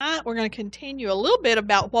tonight we're going to continue a little bit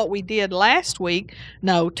about what we did last week,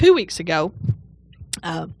 no, 2 weeks ago,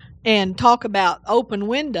 and talk about open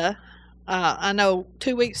window. I know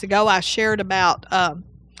 2 weeks ago I shared about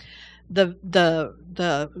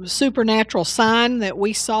the supernatural sign that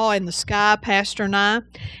we saw in the sky, Pastor and I,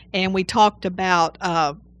 and we talked about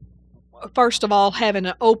first of all having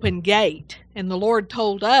an open gate, and the Lord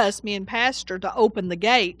told us, me and Pastor, to open the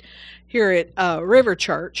gate here at River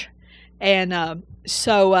Church, and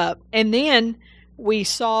and then we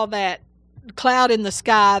saw that cloud in the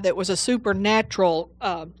sky that was a supernatural.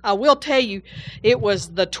 I will tell you, it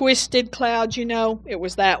was the twisted cloud. It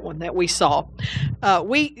was that one that we saw.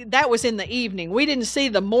 That was in the evening. We didn't see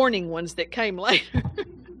the morning ones that came later.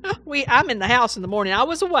 I'm in the house in the morning. I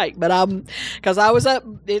was awake, but because I was up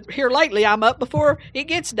here lately. I'm up before it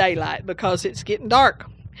gets daylight because it's getting dark.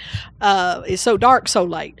 It's so dark so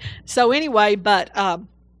late. So anyway,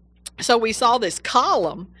 so we saw this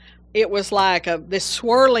column. It was like this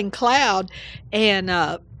swirling cloud,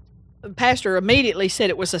 and Pastor immediately said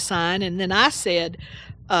it was a sign, and then I said,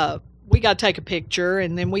 we got to take a picture,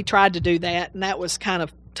 and then we tried to do that, and that was kind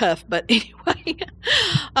of tough, but anyway,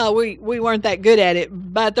 we weren't that good at it,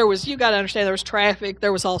 but you got to understand, there was traffic,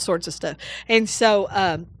 there was all sorts of stuff, and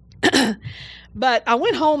so, but I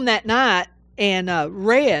went home that night and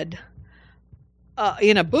read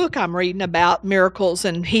in a book I'm reading about miracles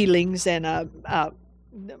and healings and a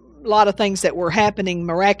lot of things that were happening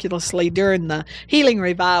miraculously during the healing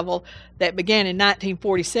revival that began in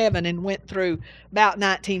 1947 and went through about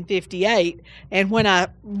 1958. And when I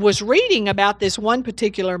was reading about this one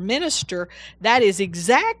particular minister, that is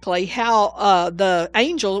exactly how the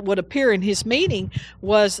angel would appear in his meeting,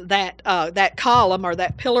 was that column or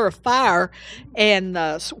that pillar of fire and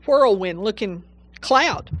the whirlwind looking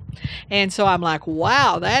cloud. And so I'm like,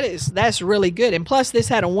 wow, that's really good. And plus this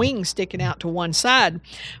had a wing sticking out to one side,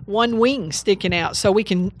 one wing sticking out, so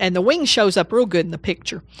and the wing shows up real good in the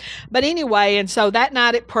picture. But anyway, and so that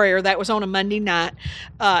night at prayer, that was on a Monday night,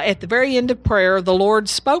 at the very end of prayer, the Lord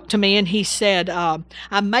spoke to me and he said,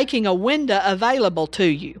 I'm making a window available to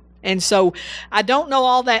you. And so I don't know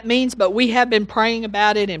all that means, but we have been praying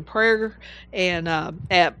about it in prayer and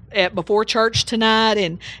at before church tonight,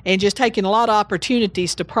 and just taking a lot of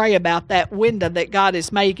opportunities to pray about that window that God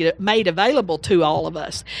has made available to all of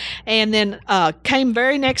us. And then came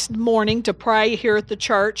very next morning to pray here at the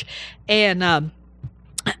church, and the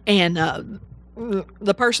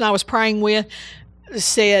person I was praying with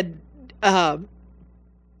said, I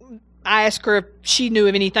asked her if she knew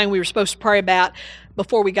of anything we were supposed to pray about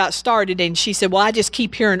before we got started, and she said, well, I just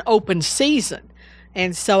keep hearing open season.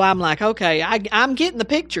 And so I'm like, okay, I'm getting the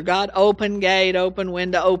picture, God. Open gate, open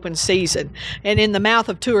window, open season. And in the mouth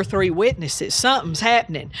of 2 or 3 witnesses, something's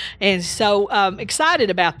happening. And so excited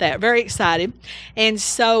about that, very excited. And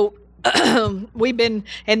so and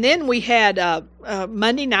then we had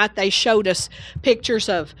Monday night, they showed us pictures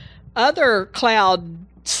of other cloud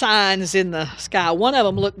signs in the sky. One of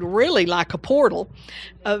them looked really like a portal,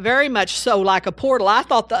 very much so like a portal. I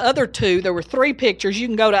thought the other two, there were 3 pictures. You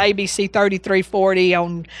can go to ABC 3340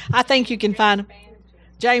 on, I think you can find them.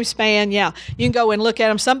 James Spann, yeah. You can go and look at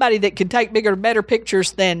them. Somebody that could take bigger, better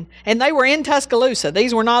pictures than, and they were in Tuscaloosa.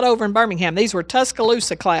 These were not over in Birmingham. These were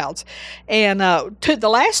Tuscaloosa clouds. And the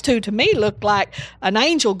last 2 to me looked like an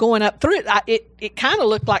angel going up through it. It kind of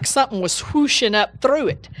looked like something was whooshing up through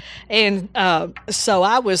it. And so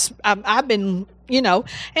I've been, and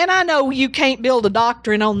I know you can't build a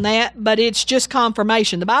doctrine on that, but it's just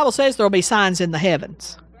confirmation. The Bible says there'll be signs in the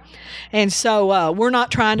heavens. And so we're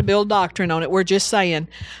not trying to build doctrine on it. We're just saying,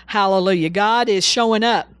 hallelujah, God is showing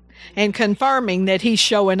up and confirming that he's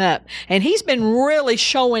showing up. And he's been really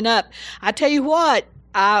showing up. I tell you what,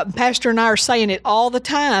 Pastor and I are saying it all the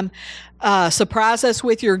time. Surprise us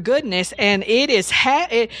with your goodness, and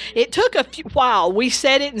it took a while. We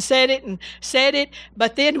said it and said it and said it,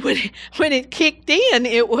 but then when it kicked in,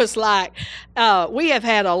 it was like we have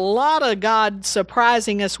had a lot of God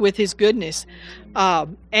surprising us with his goodness,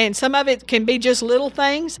 and some of it can be just little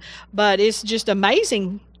things, but it's just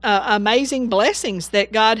amazing blessings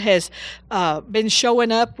that God has been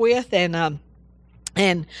showing up with.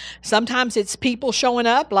 And sometimes it's people showing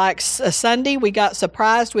up, like Sunday we got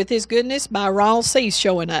surprised with his goodness by Ronald Cease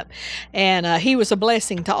showing up, and he was a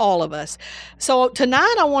blessing to all of us. So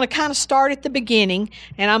tonight I want to kind of start at the beginning,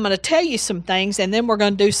 and I'm going to tell you some things, and then we're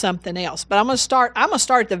going to do something else. But I'm going to start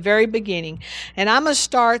at the very beginning, and I'm going to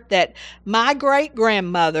start that my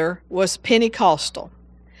great-grandmother was Pentecostal.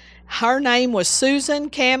 Her name was Susan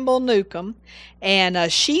Campbell Newcomb, and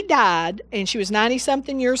she died, and she was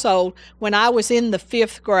 90-something years old when I was in the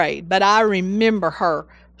 5th grade. But I remember her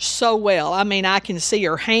so well. I mean, I can see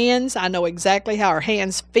her hands. I know exactly how her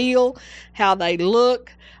hands feel, how they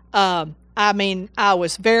look. I mean, I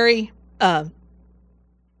was very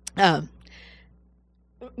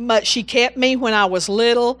but she kept me when I was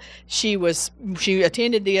little. She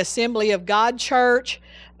attended the Assembly of God church.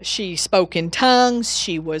 She spoke in tongues.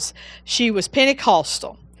 She was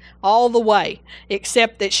Pentecostal all the way,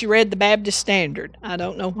 except that she read the Baptist Standard. I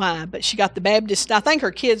don't know why, but she got the Baptist. I think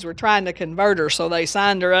her kids were trying to convert her, so they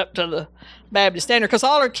signed her up to the Baptist Standard because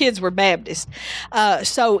all her kids were Baptist.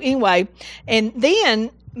 So anyway, and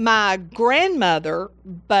then my grandmother,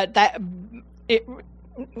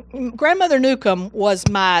 Grandmother Newcomb was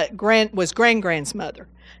grand-grand's mother.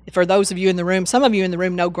 For those of you in the room, some of you in the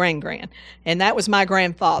room know grand-grand, and that was my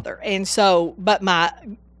grandfather. And so, but my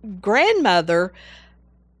grandmother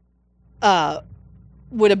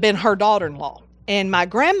would have been her daughter-in-law. And my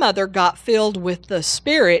grandmother got filled with the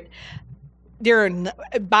Spirit all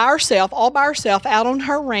by herself, out on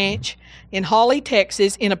her ranch in Hawley,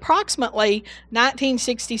 Texas, in approximately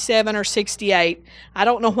 1967 or 68. I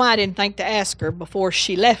don't know why I didn't think to ask her before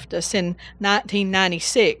she left us in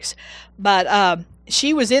 1996. But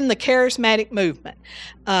she was in the charismatic movement,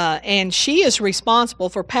 and she is responsible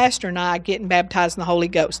for Pastor and I getting baptized in the Holy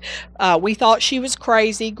Ghost. We thought she was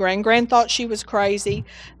crazy. Grand thought she was crazy,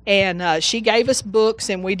 and she gave us books,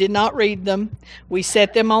 and we did not read them. We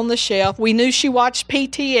set them on the shelf. We knew she watched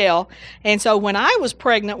PTL, and so when I was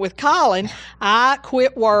pregnant with Colin, I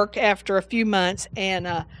quit work after a few months, and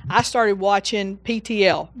I started watching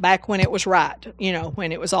PTL back when it was right,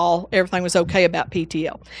 when it was everything was okay about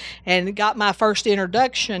PTL, and got my first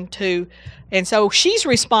introduction to. And so she's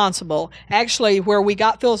responsible. Actually, where we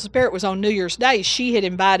got filled with the Spirit was on New Year's Day. She had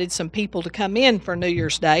invited some people to come in for New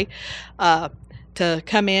Year's Day, to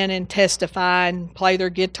come in and testify and play their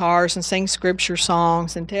guitars and sing scripture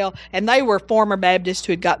songs and they were former Baptists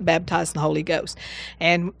who had gotten baptized in the Holy Ghost.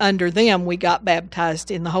 And under them, we got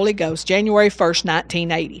baptized in the Holy Ghost January 1st,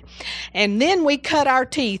 1980. And then we cut our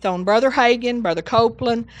teeth on Brother Hagin, Brother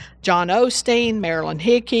Copeland, John Osteen, Marilyn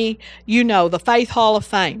Hickey, the Faith Hall of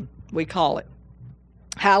Fame, we call it.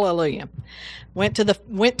 Hallelujah. Went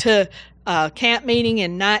to camp meeting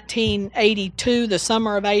in 1982, the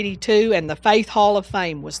summer of 82, and the Faith Hall of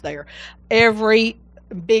Fame was there. Every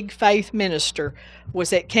big faith minister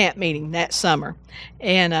was at camp meeting that summer.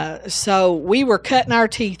 And so we were cutting our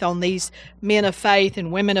teeth on these men of faith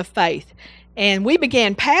and women of faith. And we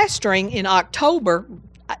began pastoring in October.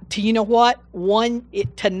 Tonight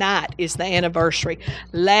is the anniversary.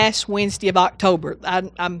 Last Wednesday of October. I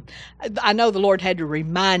know the Lord had to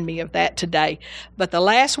remind me of that today. But the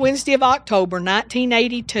last Wednesday of October,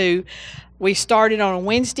 1982, we started on a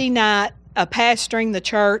Wednesday night pastoring the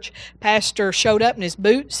church. Pastor showed up in his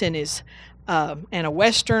boots and and a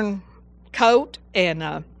Western coat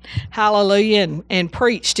and hallelujah and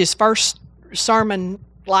preached his first sermon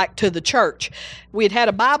to the church. We had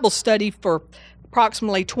a Bible study for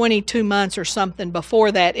approximately 22 months or something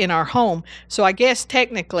before that in our home. So I guess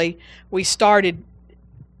technically we started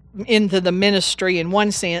into the ministry in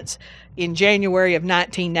one sense in January of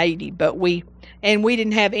 1980, but we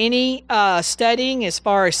didn't have any studying as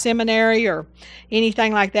far as seminary or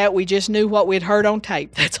anything like that. We just knew what we'd heard on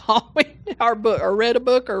tape. That's all or read a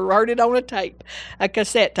book or heard it on a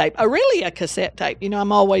cassette tape. Really a cassette tape.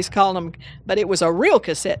 I'm always calling them, but it was a real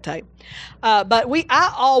cassette tape. But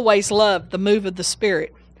I always loved the move of the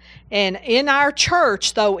Spirit. And in our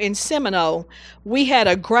church, though, in Seminole, we had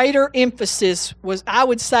a greater emphasis. I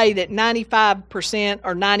would say that 95%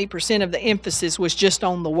 or 90% of the emphasis was just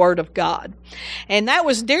on the Word of God. And that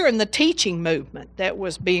was during the teaching movement that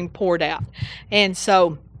was being poured out. And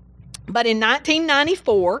so, but in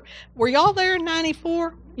 1994, were y'all there in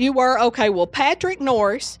 94? You were? Okay, well, Patrick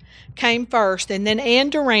Norris came first, and then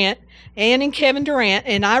Ann and Kevin Durant,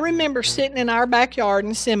 and I remember sitting in our backyard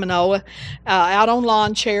in Seminole, out on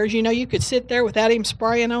lawn chairs. You could sit there without even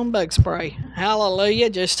spraying on bug spray. Hallelujah,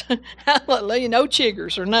 just hallelujah, no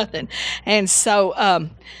chiggers or nothing. And so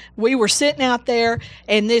we were sitting out there,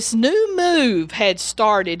 and this new move had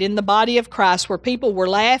started in the body of Christ where people were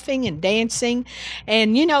laughing and dancing,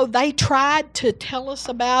 and they tried to tell us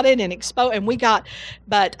about it and expose, and we got,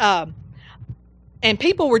 and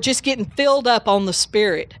people were just getting filled up on the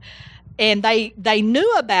Spirit. And they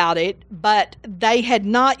knew about it, but they had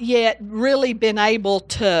not yet really been able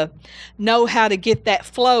to know how to get that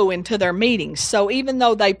flow into their meetings. So even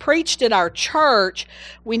though they preached at our church,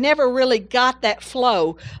 we never really got that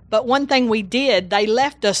flow. But one thing we did, they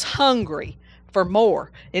left us hungry for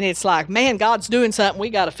more. And it's like, man, God's doing something.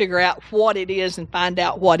 We got to figure out what it is and find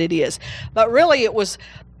out what it is. But really it was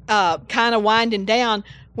kind of winding down.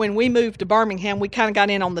 when we moved to Birmingham, we kind of got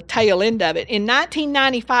in on the tail end of it. In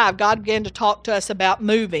 1995, God began to talk to us about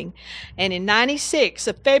moving. And in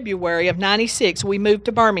February of 96, we moved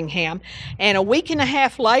to Birmingham. And a week and a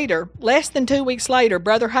half later, less than 2 weeks later,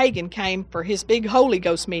 Brother Hagin came for his big Holy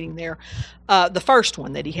Ghost meeting there, the first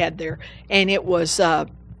one that he had there. And it was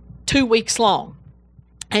 2 weeks long.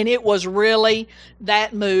 And it was really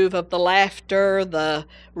that move of the laughter, the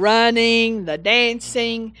running, the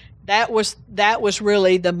dancing. That was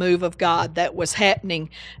really the move of God that was happening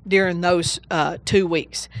during those 2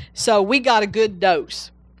 weeks. So we got a good dose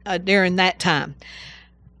during that time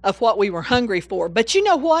of what we were hungry for. But you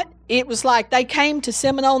know what? It was like they came to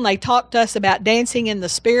Seminole and they talked to us about dancing in the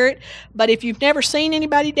Spirit. But if you've never seen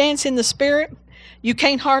anybody dance in the Spirit, you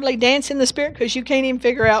can't hardly dance in the Spirit because you can't even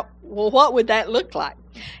figure out, well, what would that look like?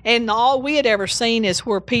 And all we had ever seen is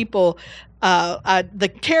where people,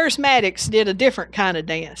 the charismatics did a different kind of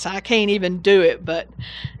dance. I can't even do it, but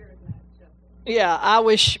yeah, I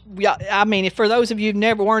wish, I mean, for those of you who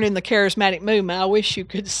never weren't in the charismatic movement, I wish you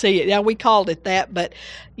could see it. Yeah, we called it that, but,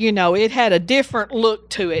 you know, it had a different look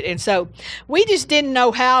to it. And so we just didn't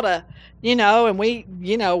know how to, you know, and we,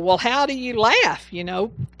 you know, well, how do you laugh, you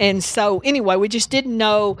know? And so anyway, we just didn't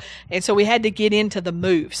know. And so we had to get into the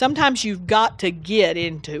move. Sometimes you've got to get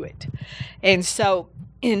into it. And so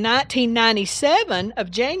in 1997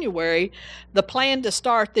 of January, the plan to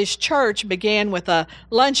start this church began with a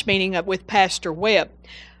lunch meeting with Pastor Webb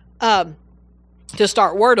to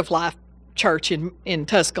start Word of Life Church in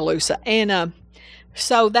Tuscaloosa. And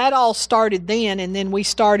so that all started then, and then we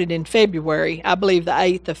started in February, I believe the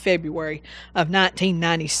 8th of February of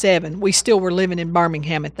 1997. We still were living in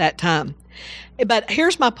Birmingham at that time. But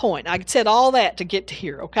here's my point. I said all that to get to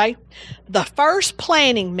here, okay? The first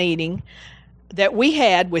planning meeting that we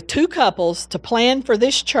had with two couples to plan for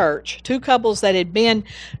this church, two couples that had been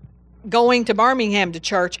going to Birmingham to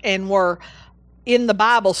church and were in the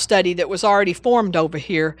Bible study that was already formed over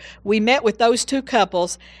here. We met with those two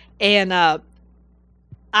couples, and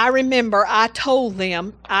I remember I told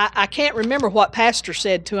them, I can't remember what Pastor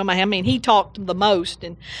said to them. I mean, he talked the most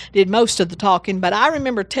and did most of the talking, but I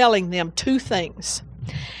remember telling them two things,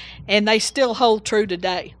 and they still hold true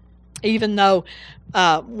today, even though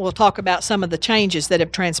we'll talk about some of the changes that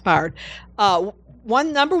have transpired.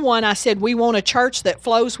 Number one, I said, we want a church that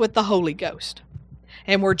flows with the Holy Ghost,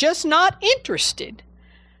 and we're just not interested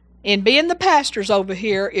in being the pastors over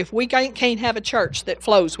here if we can't have a church that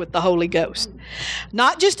flows with the Holy Ghost.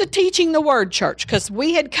 Not just a teaching the Word church, because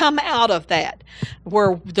we had come out of that,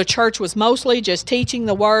 where the church was mostly just teaching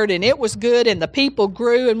the Word, and it was good, and the people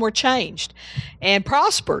grew and were changed and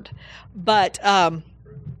prospered. But, but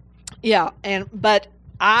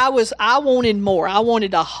I wanted more. I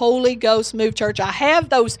wanted a Holy Ghost moved church. I have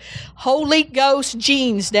those Holy Ghost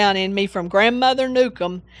genes down in me from Grandmother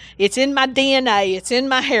Newcomb. It's in my DNA. It's in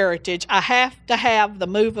my heritage. I have to have the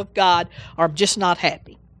move of God, or I'm just not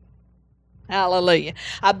happy. Hallelujah.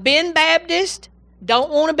 I've been Baptist.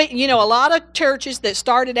 Don't want to be, you know, a lot of churches that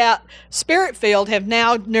started out Spirit-filled have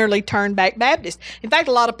now nearly turned back Baptist. In fact,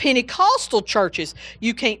 a lot of Pentecostal churches,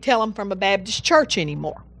 you can't tell them from a Baptist church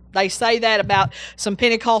anymore. They say that about some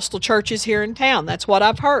Pentecostal churches here in town. That's what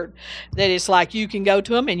I've heard. That it's like you can go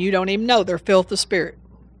to them and you don't even know they're filled with the Spirit.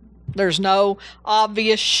 There's no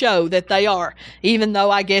obvious show that they are. Even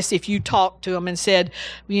though I guess if you talked to them and said,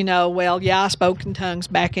 you know, well, yeah, I spoke in tongues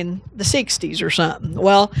back in the 60s or something.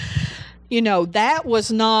 Well, you know, that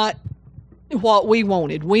was not what we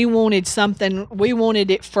wanted. We wanted something, we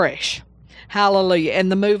wanted it fresh. Hallelujah.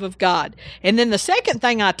 And the move of God. And then the second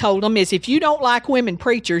thing I told them is, if you don't like women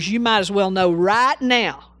preachers, you might as well know right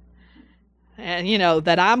now, and you know,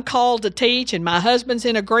 that I'm called to teach, and my husband's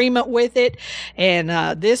in agreement with it,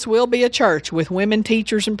 and this will be a church with women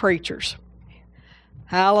teachers and preachers.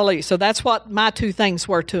 Hallelujah. So that's what my two things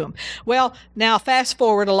were to them. Well, now fast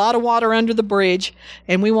forward, a lot of water under the bridge,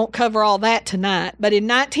 and we won't cover all that tonight. But in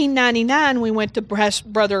 1999, we went to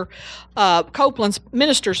Brother Copeland's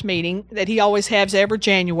ministers meeting that he always has every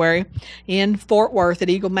January in Fort Worth at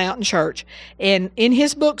Eagle Mountain Church. And in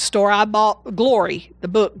his bookstore, I bought Glory, the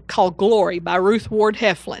book called Glory by Ruth Ward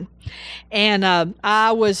Heflin. And I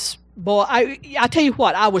tell you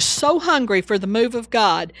what, I was so hungry for the move of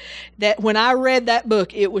God that when I read that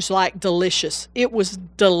book, it was like delicious. It was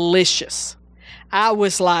delicious. I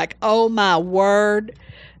was like, oh my word,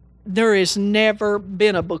 there has never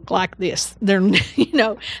been a book like this. You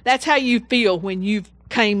know, that's how you feel when you've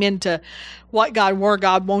came into where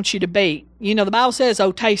God wants you to be. You know, the Bible says,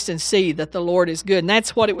 oh, taste and see that the Lord is good. And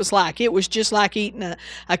that's what it was like. It was just like eating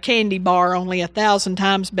a candy bar, only 1,000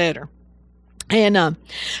 times better. And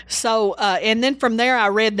and then from there, I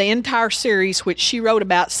read the entire series, which she wrote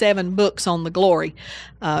about 7 books on the glory,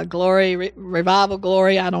 revival,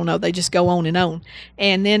 glory. I don't know. They just go on and on.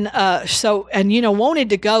 And then, wanted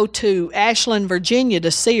to go to Ashland, Virginia to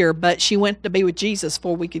see her, but she went to be with Jesus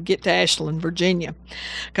before we could get to Ashland, Virginia,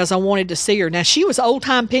 because I wanted to see her. Now, she was old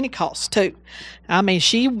time Pentecost too. I mean,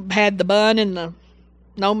 she had the bun and the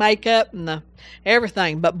no makeup and the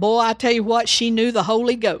everything. But boy, I tell you what, she knew the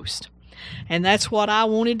Holy Ghost. And that's what I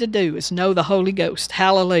wanted to do, is know the Holy Ghost.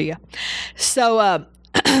 Hallelujah. So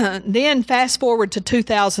then fast forward to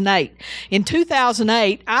 2008. In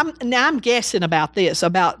 2008, I'm guessing about this.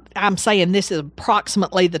 I'm saying this is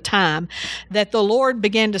approximately the time that the Lord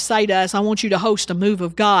began to say to us, I want you to host a move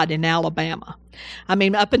of God in Alabama. I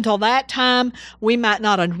mean, up until that time, we might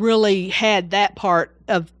not have really had that part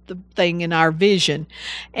of the thing in our vision.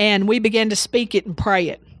 And we began to speak it and pray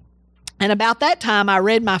it. And about that time, I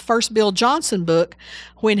read my first Bill Johnson book,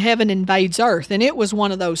 When Heaven Invades Earth. And it was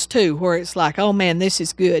one of those, too, where it's like, oh, man, this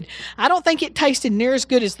is good. I don't think it tasted near as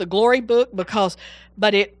good as the Glory book because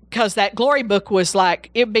that Glory book was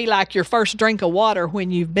like, it'd be like your first drink of water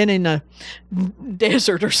when you've been in a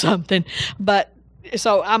desert or something. But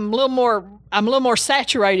so I'm a little more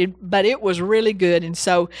saturated, but it was really good, and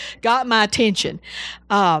so got my attention.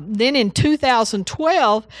 Then in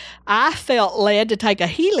 2012, I felt led to take a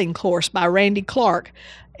healing course by Randy Clark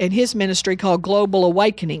in his ministry called Global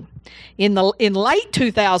Awakening. In late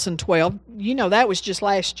 2012, that was just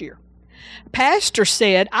last year, Pastor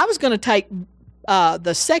said I was going to take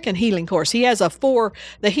the second healing course. He has the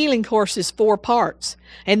healing course is 4 parts.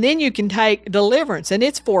 And then you can take deliverance, and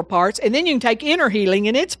it's 4 parts. And then you can take inner healing,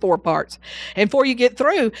 and it's 4 parts. And before you get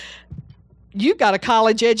through, you've got a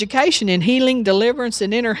college education in healing, deliverance,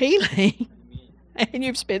 and inner healing. And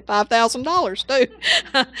you've spent $5,000 too.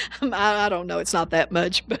 I don't know. It's not that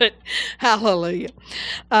much, but hallelujah.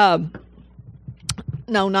 No,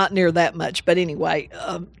 not near that much. But anyway,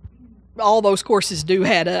 all those courses do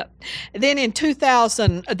add up. Then in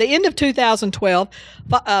the end of 2012,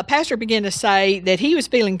 Pastor began to say that he was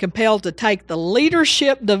feeling compelled to take the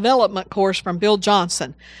leadership development course from Bill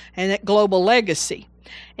Johnson and at Global Legacy.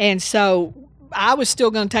 And so I was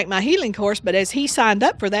still going to take my healing course, but as he signed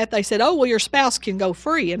up for that, they said, oh, well, your spouse can go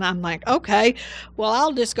free. And I'm like, okay, well,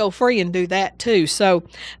 I'll just go free and do that too. So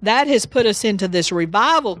that has put us into this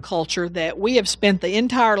revival culture that we have spent the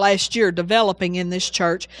entire last year developing in this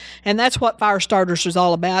church. And that's what Fire Starters is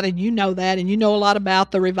all about. And you know that, and you know a lot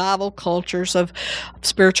about the revival cultures of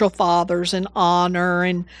spiritual fathers and honor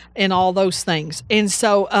and all those things. And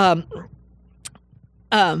so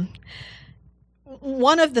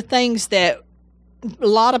one of the things that a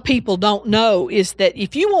lot of people don't know is that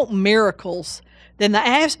if you want miracles, then the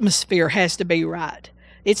atmosphere has to be right.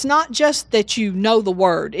 It's not just that you know the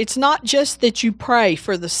word. It's not just that you pray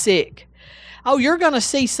for the sick. Oh, you're going to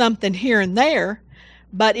see something here and there,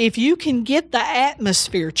 but if you can get the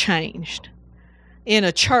atmosphere changed in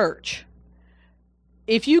a church,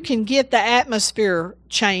 if you can get the atmosphere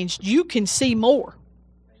changed, you can see more.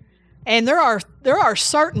 And there are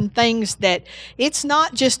certain things that it's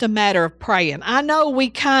not just a matter of praying. I know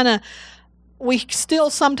we still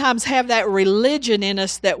sometimes have that religion in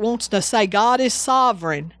us that wants to say God is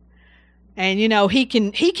sovereign, and he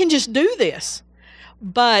can just do this.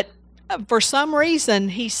 But for some reason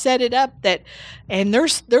he set it up that, and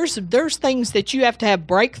there's things that you have to have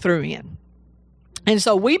breakthrough in. And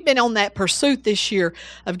so we've been on that pursuit this year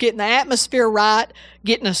of getting the atmosphere right,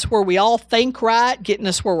 getting us where we all think right, getting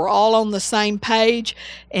us where we're all on the same page,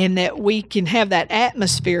 and that we can have that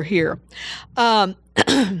atmosphere here.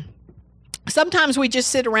 Sometimes we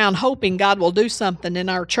just sit around hoping God will do something in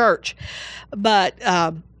our church.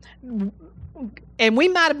 And we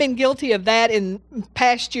might have been guilty of that in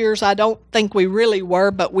past years. I don't think we really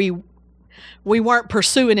were, but we weren't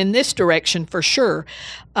pursuing in this direction for sure.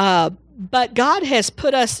 But God has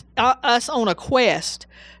put us on a quest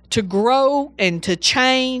to grow and to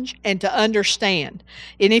change and to understand.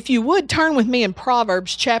 And if you would turn with me in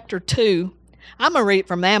Proverbs chapter 2, I'm going to read it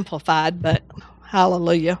from the Amplified, but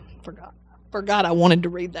hallelujah. Forgot I wanted to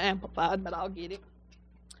read the Amplified, but I'll get it.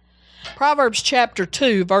 Proverbs chapter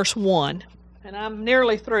 2, verse 1. And I'm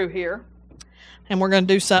nearly through here. And we're going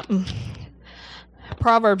to do something.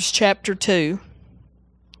 Proverbs chapter 2,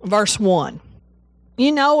 verse 1.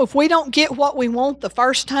 If we don't get what we want the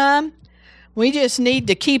first time, we just need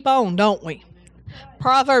to keep on, don't we?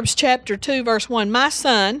 Proverbs chapter 2, verse 1. My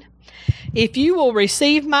son, if you will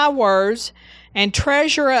receive my words and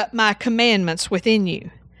treasure up my commandments within you,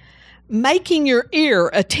 making your ear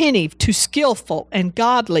attentive to skillful and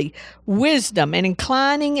godly wisdom, and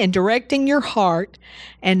inclining and directing your heart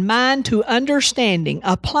and mind to understanding,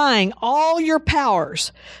 applying all your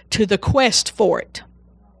powers to the quest for it.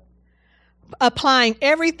 Applying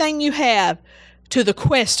everything you have to the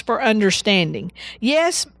quest for understanding.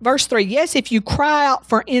 Yes, verse 3, yes, if you cry out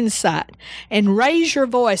for insight and raise your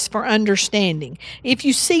voice for understanding, if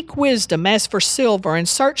you seek wisdom as for silver and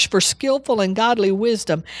search for skillful and godly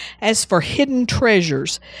wisdom as for hidden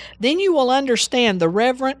treasures, then you will understand the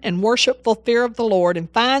reverent and worshipful fear of the Lord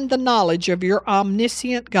and find the knowledge of your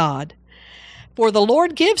omniscient God. For the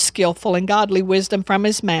Lord gives skillful and godly wisdom from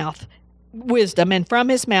his mouth, and from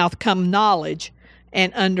his mouth come knowledge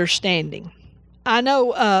and understanding. I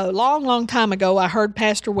know a long time ago I heard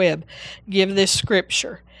Pastor Webb give this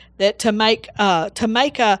scripture that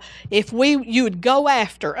you would go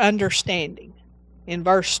after understanding in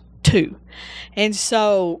verse 2. And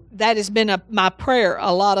so that has been my prayer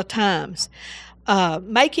a lot of times.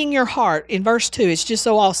 Making your heart, in verse 2, it's just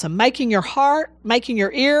so awesome. Making your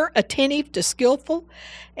ear attentive to skillful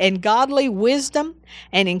and godly wisdom,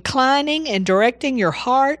 and inclining and directing your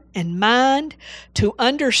heart and mind to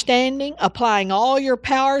understanding, applying all your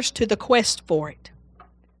powers to the quest for it.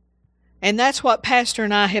 And that's what Pastor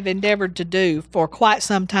and I have endeavored to do for quite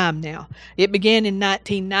some time now. It began in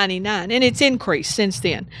 1999, and it's increased since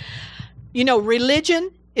then. You know,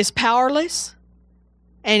 religion is powerless,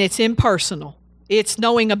 and it's impersonal. It's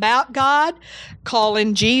knowing about God,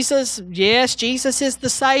 calling Jesus, yes, Jesus is the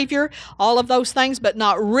Savior, all of those things, but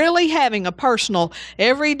not really having a personal,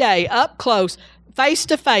 everyday, up close,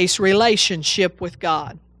 face-to-face relationship with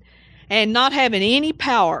God. And not having any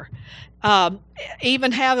power.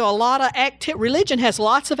 Even have a lot of religion has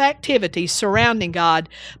lots of activities surrounding God,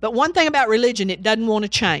 but one thing about religion, it doesn't want to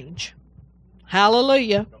change.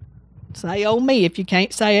 Hallelujah. Say, oh me, if you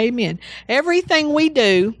can't say amen. Everything we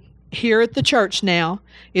do here at the church now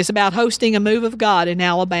is about hosting a move of God in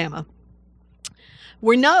Alabama.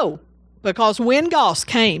 We know because Wynn Goss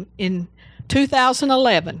came in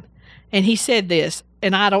 2011 and he said this,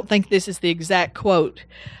 and I don't think this is the exact quote.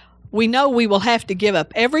 We know we will have to give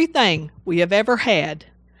up everything we have ever had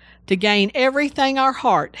to gain everything our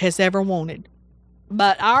heart has ever wanted.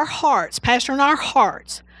 But our hearts, Pastor, and our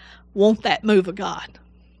hearts want that move of God.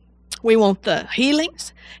 We want the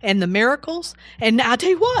healings and the miracles. And I tell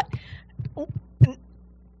you what,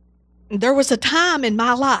 there was a time in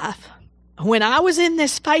my life when I was in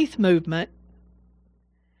this faith movement,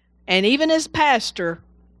 and even as pastor,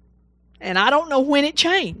 and I don't know when it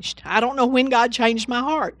changed. I don't know when God changed my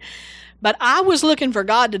heart. But I was looking for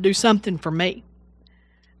God to do something for me.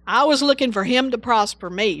 I was looking for Him to prosper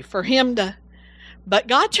me, but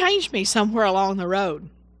God changed me somewhere along the road.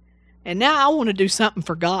 And now I want to do something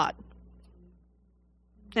for God.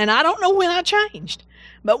 And I don't know when I changed.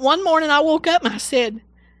 But one morning I woke up and I said,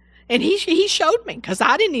 and he showed me, because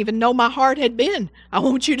I didn't even know my heart had been, I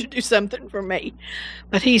want you to do something for me.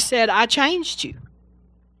 But He said, I changed you.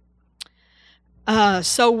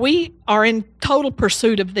 So we are in total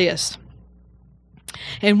pursuit of this.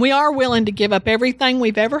 And we are willing to give up everything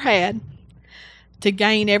we've ever had to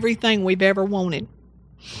gain everything we've ever wanted.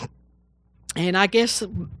 And I guess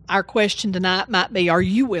our question tonight might be, are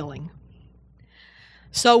you willing?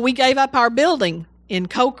 So we gave up our building in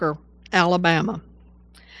Coker, Alabama.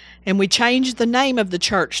 And we changed the name of the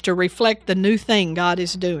church to reflect the new thing God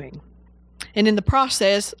is doing. And in the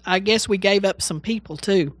process, I guess we gave up some people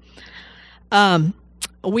too.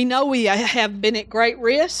 We know we have been at great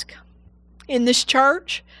risk in this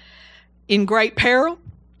church, in great peril,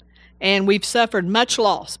 and we've suffered much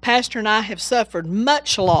loss. Pastor and I have suffered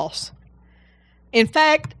much loss. In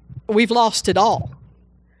fact, we've lost it all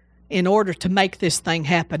in order to make this thing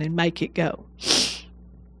happen and make it go.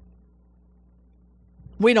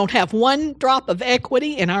 We don't have one drop of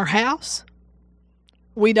equity in our house.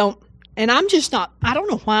 We don't, and I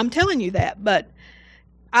don't know why I'm telling you that, but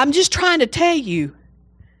I'm just trying to tell you,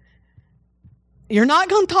 you're not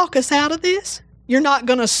going to talk us out of this. You're not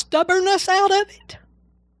going to stubborn us out of it.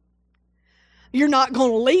 You're not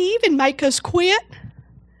going to leave and make us quit.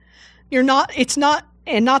 And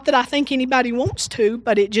not that I think anybody wants to,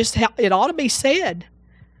 but it ought to be said.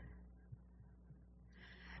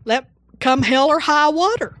 Let come hell or high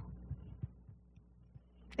water.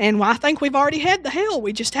 And I think we've already had the hell.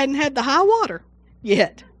 We just hadn't had the high water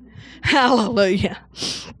yet. Hallelujah.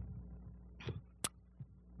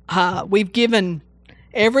 We've given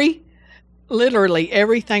literally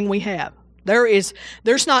everything we have. There's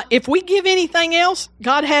not, if we give anything else,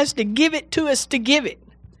 God has to give it to us to give it.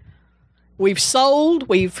 We've sold,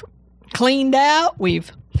 we've cleaned out,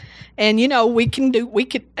 And we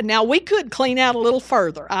could clean out a little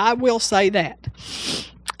further. I will say that.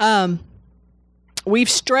 We've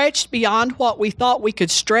stretched beyond what we thought we could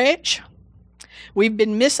stretch. We've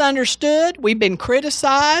been misunderstood. We've been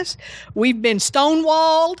criticized. We've been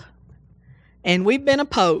stonewalled. And we've been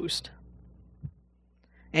opposed.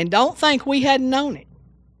 And don't think we hadn't known it.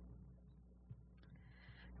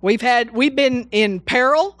 We've been in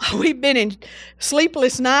peril. We've been in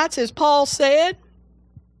sleepless nights, as Paul said.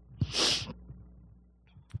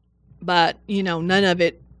 But, none of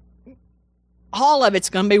it, all of it's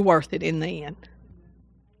going to be worth it in the end.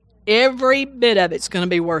 Every bit of it's going to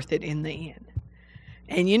be worth it in the end.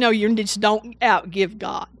 And you just don't outgive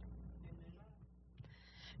God.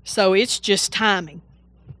 So it's just timing.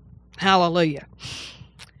 Hallelujah.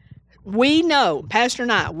 We know, Pastor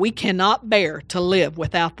and I, we cannot bear to live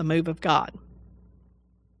without the move of God.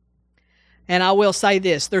 And I will say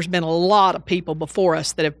this, there's been a lot of people before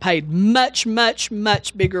us that have paid much, much,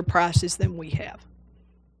 much bigger prices than we have.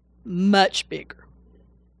 Much bigger.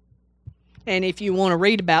 And if you want to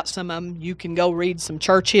read about some of them, you can go read some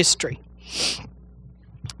church history.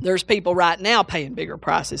 There's people right now paying bigger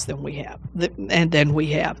prices than we have.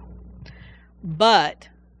 But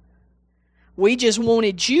we just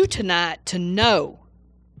wanted you tonight to know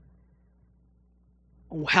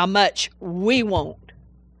how much we want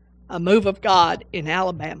a move of God in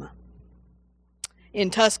Alabama, in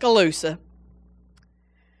Tuscaloosa.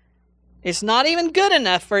 It's not even good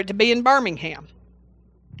enough for it to be in Birmingham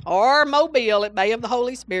or Mobile at Bay of the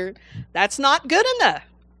Holy Spirit. That's not good enough.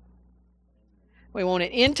 We want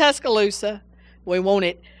it in Tuscaloosa. We don't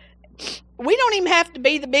even have to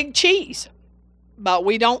be the big cheese. But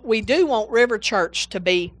we do want River Church to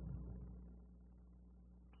be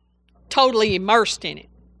totally immersed in it.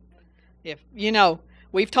 If,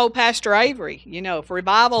 we've told Pastor Avery, if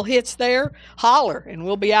revival hits there, holler, and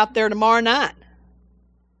we'll be out there tomorrow night.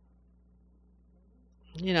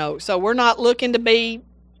 So we're not looking to be,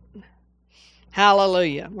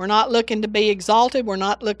 hallelujah, we're not looking to be exalted. We're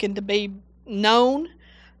not looking to be known.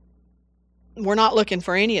 We're not looking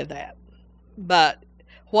for any of that. But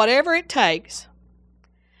whatever it takes.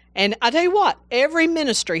 And I tell you what, every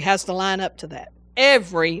ministry has to line up to that.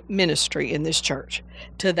 Every ministry in this church,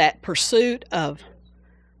 to that pursuit of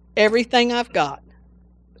everything I've got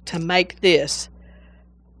to make this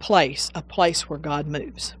place a place where God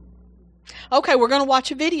moves. Okay, we're going to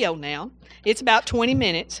watch a video now. It's about 20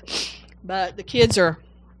 minutes, but the kids are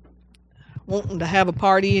wanting to have a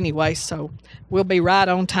party anyway, so we'll be right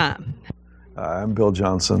on time. I'm Bill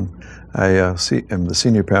Johnson. I am the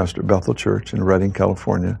senior pastor at Bethel Church in Redding,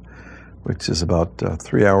 California, which is about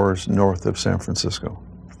 3 hours north of San Francisco.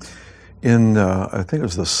 In, I think it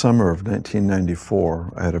was the summer of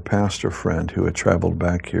 1994, I had a pastor friend who had traveled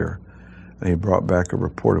back here, and he brought back a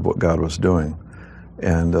report of what God was doing.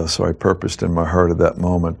 And so I purposed in my heart at that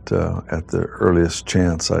moment, at the earliest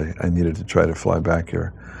chance, I needed to try to fly back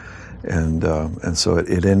here. And so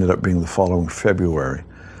it ended up being the following February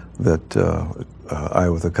that I,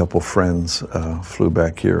 with a couple friends, flew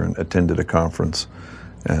back here and attended a conference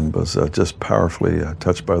and was just powerfully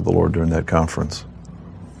touched by the Lord during that conference.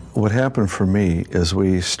 What happened for me is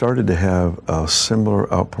we started to have a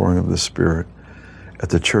similar outpouring of the Spirit at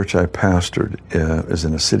the church I pastored, is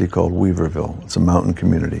in a city called Weaverville. It's a mountain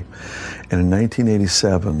community. And in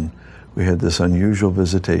 1987, we had this unusual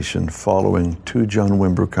visitation following 2 John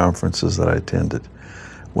Wimber conferences that I attended.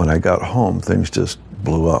 When I got home, things just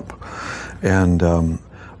blew up.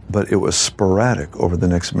 But it was sporadic over the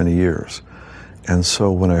next many years. And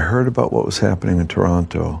so when I heard about what was happening in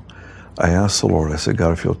Toronto, I asked the Lord, I said,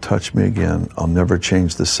 God, if you'll touch me again, I'll never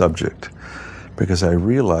change the subject. Because I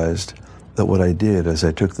realized that what I did is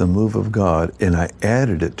I took the move of God and I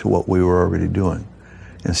added it to what we were already doing,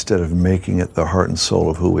 instead of making it the heart and soul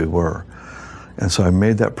of who we were. And so I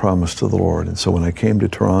made that promise to the Lord. And so when I came to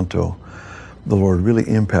Toronto, the Lord really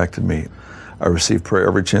impacted me. I received prayer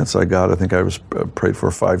every chance I got. I think I was prayed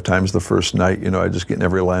for 5 times the first night. I just get in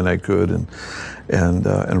every line I could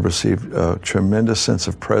and received a tremendous sense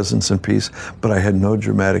of presence and peace. But I had no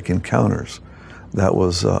dramatic encounters. That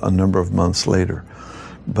was a number of months later.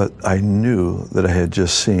 But I knew that I had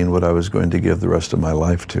just seen what I was going to give the rest of my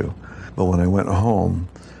life to. But when I went home,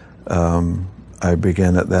 I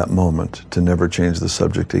began at that moment to never change the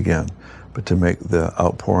subject again, but to make the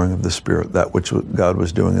outpouring of the Spirit, that which God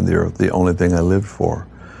was doing in the earth, the only thing I lived for.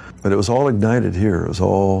 But it was all ignited here. It was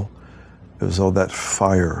all that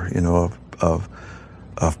fire,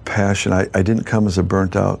 of passion. I didn't come as a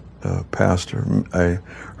burnt out pastor. I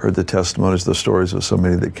heard the testimonies, the stories of so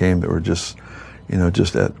many that came that were just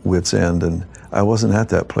at wit's end. And I wasn't at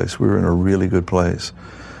that place. We were in a really good place.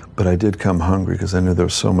 But I did come hungry because I knew there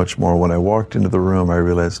was so much more. When I walked into the room, I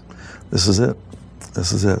realized, this is it.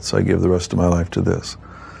 This is it. So I gave the rest of my life to this.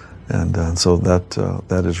 And so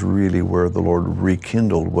that is really where the Lord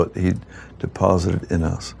rekindled what He deposited in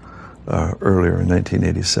us earlier in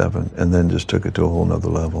 1987, and then just took it to a whole nother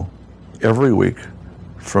level. Every week,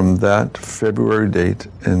 from that February date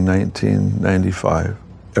in 1995,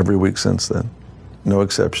 every week since then, no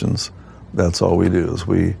exceptions, that's all we do. Is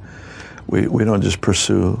we don't just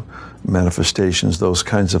pursue manifestations, those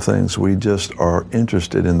kinds of things. We just are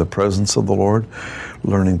interested in the presence of the Lord,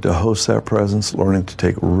 learning to host that presence, learning to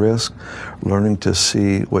take risk, learning to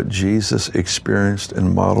see what Jesus experienced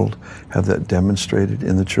and modeled, have that demonstrated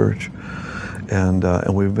in the church. And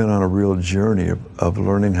we've been on a real journey of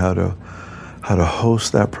learning how to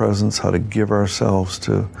host that presence, how to give ourselves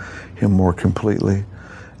to Him more completely,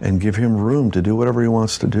 and give Him room to do whatever He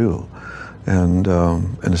wants to do. And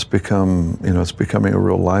it's becoming a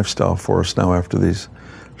real lifestyle for us now after these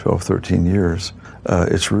 12, 13 years.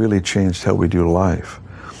 It's really changed how we do life.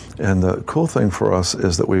 And the cool thing for us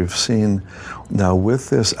is that we've seen now, with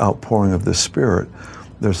this outpouring of the Spirit,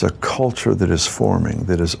 there's a culture that is forming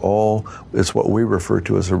that is it's what we refer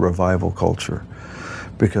to as a revival culture.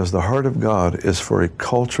 Because the heart of God is for a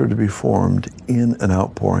culture to be formed in an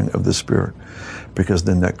outpouring of the Spirit, because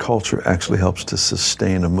then that culture actually helps to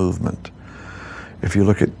sustain a movement. If you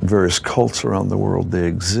look at various cults around the world, they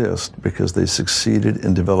exist because they succeeded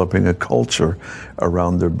in developing a culture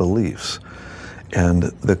around their beliefs. And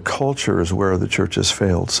the culture is where the church has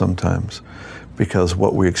failed sometimes, because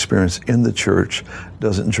what we experience in the church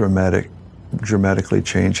doesn't dramatically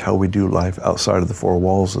change how we do life outside of the four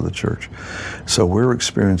walls of the church. So we're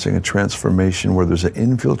experiencing a transformation where there's an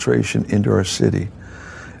infiltration into our city,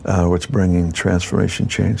 which bringing transformation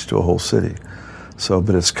change to a whole city.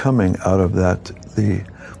 But it's coming out of that, the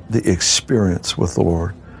experience with the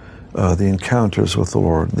Lord, the encounters with the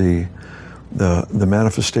Lord, the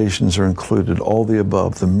manifestations are included, all the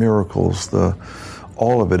above, the miracles,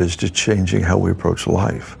 all of it is just changing how we approach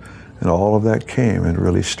life. And all of that came and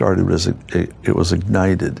really started as it was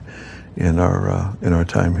ignited in our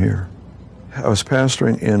time here. I was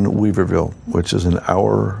pastoring in Weaverville, which is an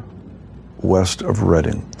hour west of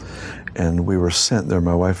Reading. And we were sent there,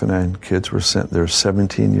 my wife and I and kids were sent there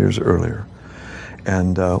 17 years earlier.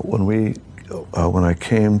 And when I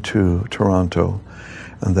came to Toronto,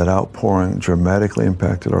 and that outpouring dramatically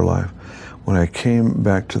impacted our life, when I came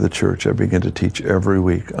back to the church, I began to teach every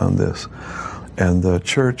week on this. And the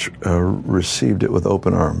church received it with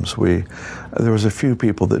open arms. There was a few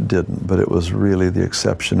people that didn't, but it was really the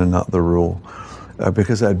exception and not the rule.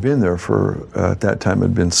 Because I'd been there for, at that time, it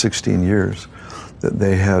had been 16 years, that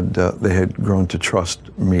they had grown to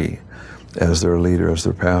trust me as their leader, as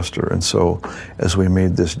their pastor. And so as we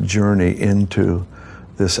made this journey into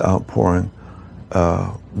this outpouring,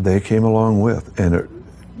 they came along with, and it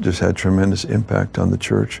just had tremendous impact on the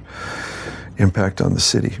church, impact on the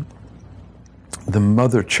city. The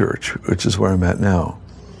mother church, which is where I'm at now,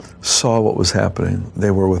 saw what was happening.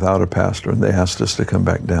 They were without a pastor, and they asked us to come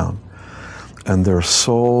back down. And their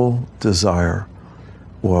sole desire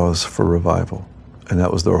was for revival. And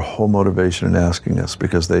that was their whole motivation in asking us,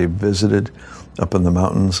 because they visited up in the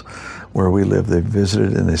mountains where we live. They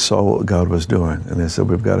visited and they saw what God was doing. And they said,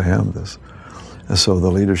 we've got to have this. And so the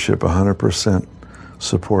leadership, 100%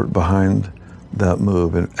 support behind that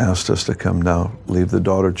move, and asked us to come now, leave the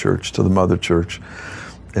daughter church to the mother church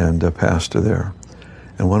and pastor there.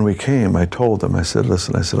 And when we came, I told them, I said,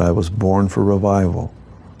 listen, I was born for revival.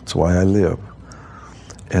 That's why I live.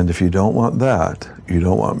 And if you don't want that, you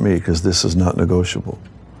don't want me, because this is not negotiable.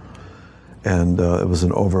 And it was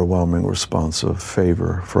an overwhelming response of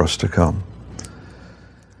favor for us to come.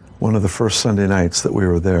 One of the first Sunday nights that we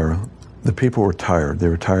were there, the people were tired. They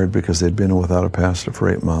were tired because they'd been without a pastor for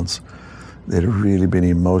 8 months. They'd really been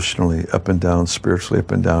emotionally up and down, spiritually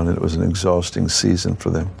up and down, and it was an exhausting season for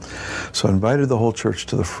them. So I invited the whole church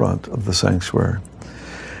to the front of the sanctuary.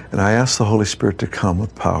 And I asked the Holy Spirit to come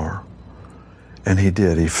with power. And He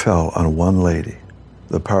did. He fell on one lady.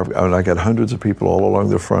 The power. I got hundreds of people all along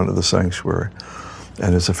the front of the sanctuary,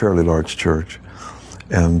 and it's a fairly large church,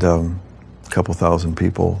 and a couple thousand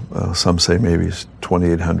people. Some say maybe it's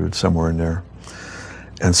 2,800, somewhere in there.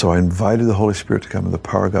 And so I invited the Holy Spirit to come, and the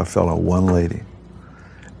power of God fell on one lady.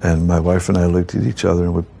 And my wife and I looked at each other,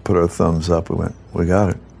 and we put our thumbs up. We went, we got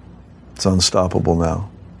it. It's unstoppable now.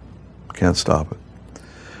 Can't stop it.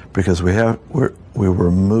 Because we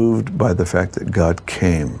were moved by the fact that God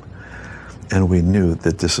came, and we knew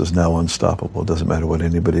that this is now unstoppable. It doesn't matter what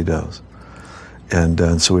anybody does.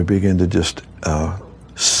 And so we began to just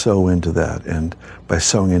sow into that, and by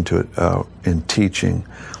sowing into it in teaching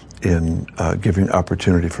in giving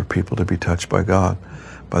opportunity for people to be touched by God,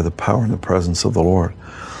 by the power and the presence of the Lord.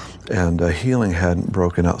 And healing hadn't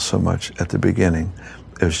broken out so much at the beginning.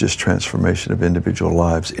 It was just transformation of individual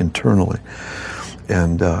lives internally.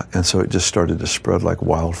 And so it just started to spread like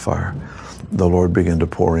wildfire. The Lord began to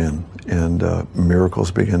pour in, and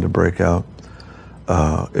miracles began to break out.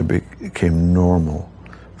 It became normal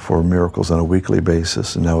for miracles on a weekly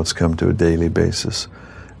basis, and now it's come to a daily basis.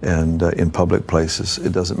 And in public places,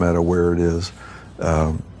 it doesn't matter where it is.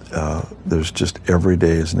 There's just every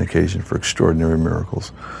day is an occasion for extraordinary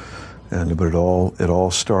miracles. But it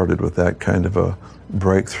all started with that kind of a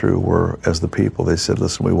breakthrough where, as the people, they said,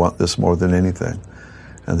 listen, we want this more than anything.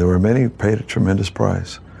 And there were many who paid a tremendous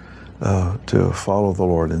price to follow the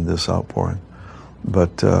Lord in this outpouring.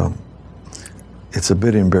 But it's a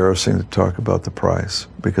bit embarrassing to talk about the price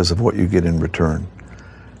because of what you get in return.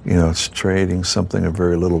 You know, it's trading something of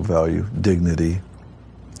very little value, dignity,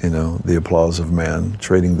 you know, the applause of man,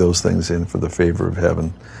 trading those things in for the favor of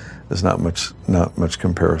heaven. There's not much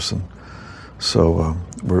comparison. So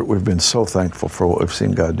we've been so thankful for what we've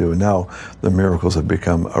seen God do. And now the miracles have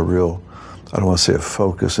become a real, I don't want to say a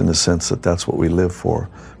focus in the sense that that's what we live for,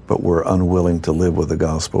 but we're unwilling to live with the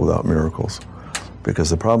gospel without miracles.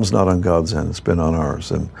 Because the problem's not on God's end, it's been on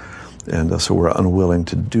ours. And so we're unwilling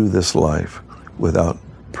to do this life without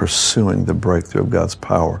pursuing the breakthrough of God's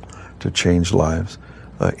power to change lives,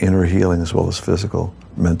 inner healing as well as physical,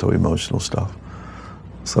 mental, emotional stuff.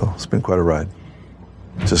 So it's been quite a ride.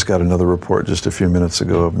 Just got another report just a few minutes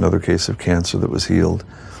ago of another case of cancer that was healed,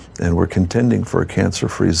 and we're contending for a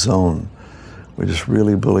cancer-free zone. We just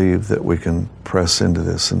really believe that we can press into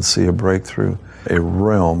this and see a breakthrough, a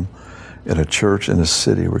realm in a church, in a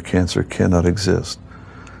city where cancer cannot exist.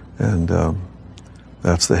 And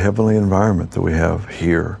that's the heavenly environment that we have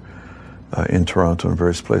here in Toronto and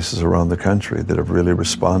various places around the country that have really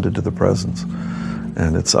responded to the presence.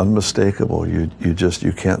 And it's unmistakable. You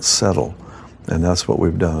can't settle. And that's what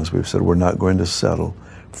we've done, is we've said we're not going to settle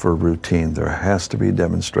for routine. There has to be a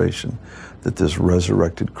demonstration that this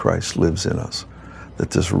resurrected Christ lives in us,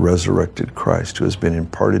 that this resurrected Christ who has been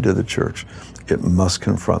imparted to the church, it must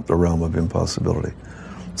confront the realm of impossibility.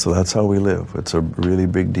 So that's how we live. It's a really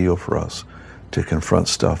big deal for us to confront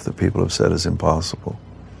stuff that people have said is impossible.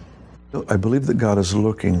 I believe that God is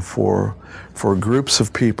looking for groups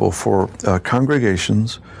of people, for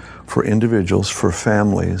congregations, for individuals, for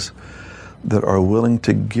families that are willing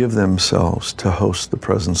to give themselves to host the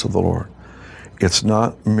presence of the Lord. It's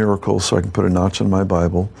not miracles so I can put a notch in my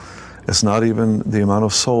Bible. It's not even the amount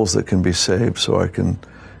of souls that can be saved so I can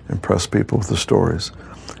impress people with the stories.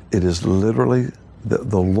 It is literally that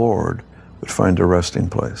the Lord would find a resting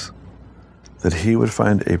place, that He would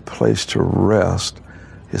find a place to rest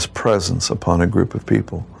His presence upon a group of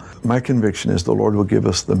people. My conviction is the Lord will give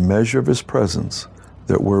us the measure of His presence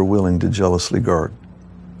that we're willing to jealously guard.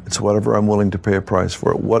 It's whatever I'm willing to pay a price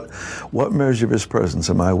for. What measure of His presence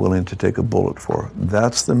am I willing to take a bullet for?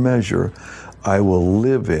 That's the measure I will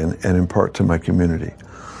live in and impart to my community.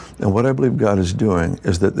 And what I believe God is doing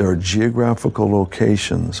is that there are geographical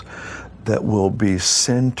locations that will be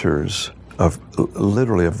centers of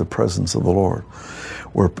literally of the presence of the Lord.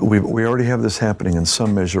 Where we already have this happening in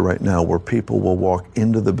some measure right now, where people will walk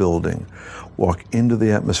into the building, walk into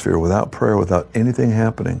the atmosphere without prayer, without anything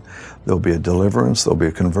happening. There'll be a deliverance, there'll be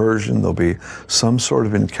a conversion, there'll be some sort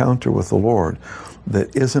of encounter with the Lord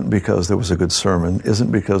that isn't because there was a good sermon,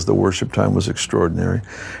 isn't because the worship time was extraordinary,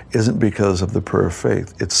 isn't because of the prayer of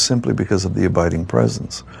faith. It's simply because of the abiding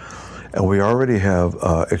presence. And we already have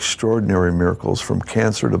extraordinary miracles, from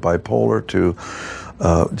cancer to bipolar to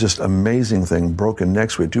just amazing thing, broken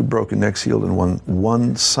necks. We had 2 broken necks healed in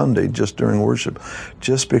one Sunday just during worship,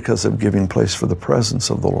 just because of giving place for the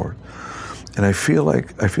presence of the Lord. And I feel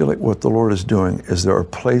like what the Lord is doing is there are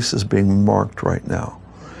places being marked right now,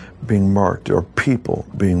 there are people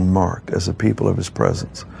being marked as a people of His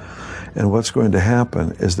presence. And what's going to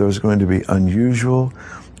happen is there's going to be unusual,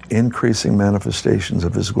 increasing manifestations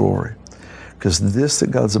of His glory. Because this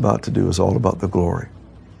that God's about to do is all about the glory.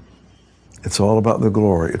 It's all about the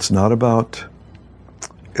glory. It's not about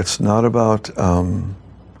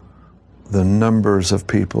the numbers of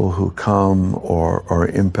people who come or are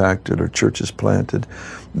impacted or churches planted.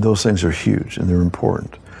 Those things are huge and they're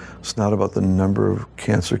important. It's not about the number of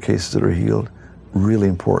cancer cases that are healed. Really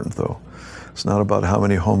important though. It's not about how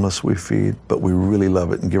many homeless we feed, but we really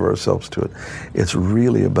love it and give ourselves to it. It's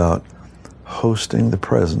really about hosting the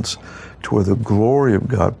presence to where the glory of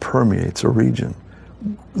God permeates a region,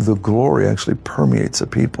 the glory actually permeates a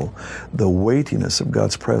people. The weightiness of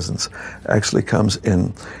God's presence actually comes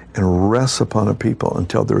in and rests upon a people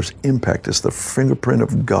until there's impact. It's the fingerprint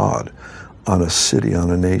of God on a city, on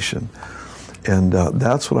a nation. And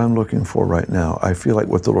that's what I'm looking for right now. I feel like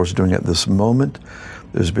what the Lord's doing at this moment,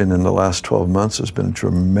 there's been in the last 12 months, there's been a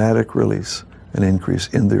dramatic release, an increase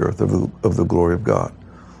in the earth of the glory of God.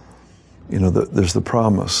 You know, there's the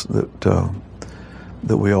promise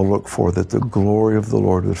that we all look for, that the glory of the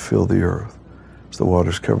Lord would fill the earth as the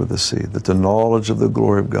waters cover the sea, that the knowledge of the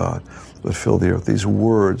glory of God would fill the earth. These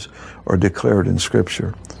words are declared in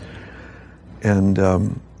Scripture. And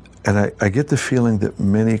I get the feeling that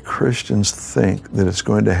many Christians think that it's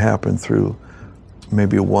going to happen through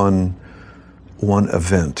maybe one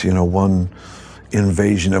event, you know, one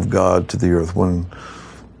invasion of God to the earth, one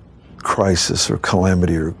crisis or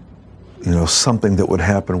calamity, or, you know, something that would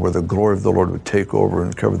happen where the glory of the Lord would take over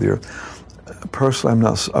and cover the earth.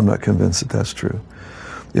 Personally, I'm not convinced that that's true.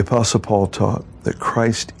 The Apostle Paul taught that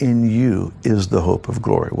Christ in you is the hope of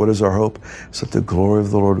glory. What is our hope? It's that the glory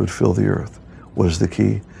of the Lord would fill the earth. What is the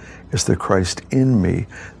key? It's the Christ in me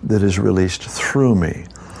that is released through me.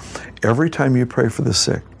 Every time you pray for the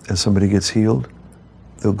sick and somebody gets healed,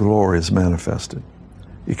 the glory is manifested.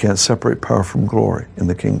 You can't separate power from glory in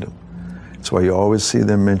the kingdom. That's why you always see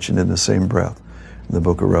them mentioned in the same breath in the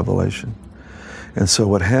book of Revelation. And so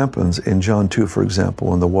what happens in John 2, for example,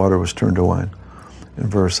 when the water was turned to wine, in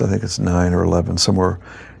verse, I think it's 9 or 11, somewhere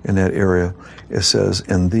in that area, it says,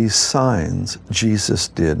 and these signs Jesus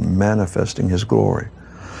did, manifesting his glory.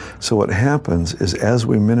 So what happens is, as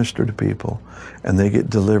we minister to people and they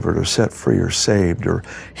get delivered or set free or saved or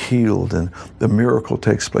healed, and the miracle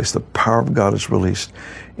takes place, the power of God is released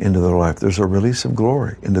into their life. There's a release of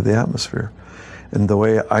glory into the atmosphere. And the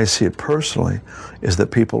way I see it personally is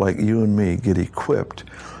that people like you and me get equipped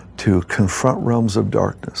to confront realms of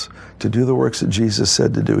darkness, to do the works that Jesus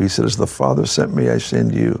said to do. He said, as the Father sent me, I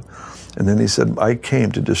send you. And then he said, I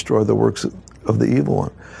came to destroy the works of the evil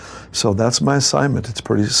one. So that's my assignment. It's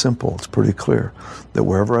pretty simple. It's pretty clear that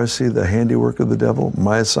wherever I see the handiwork of the devil,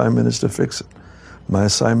 my assignment is to fix it. My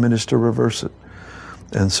assignment is to reverse it.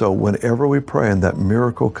 And so whenever we pray and that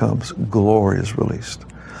miracle comes, glory is released.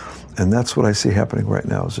 And that's what I see happening right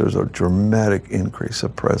now, is there's a dramatic increase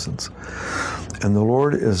of presence. And the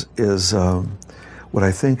Lord is what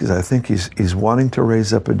I think he's wanting to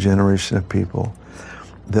raise up a generation of people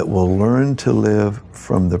that will learn to live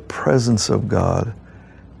from the presence of God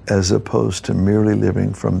as opposed to merely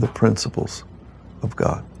living from the principles of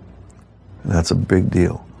God. And that's a big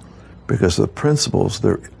deal, because the principles,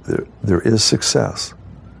 there is success,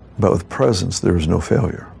 but with presence there is no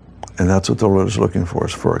failure. And that's what the Lord is looking for,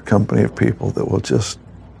 is for a company of people that will just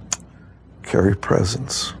carry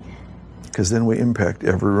presence. Because then we impact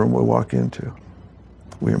every room we walk into.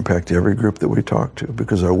 We impact every group that we talk to,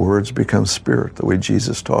 because our words become spirit, the way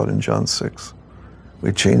Jesus taught in John 6.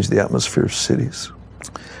 We change the atmosphere of cities.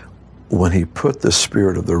 When he put the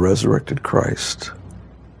spirit of the resurrected Christ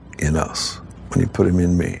in us, when he put him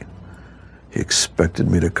in me, he expected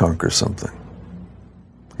me to conquer something.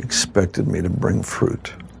 He expected me to bring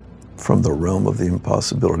fruit from the realm of the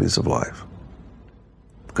impossibilities of life.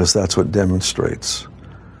 Because that's what demonstrates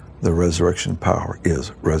the resurrection power,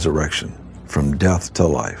 is resurrection. From death to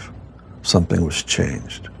life, something was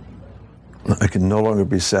changed. I can no longer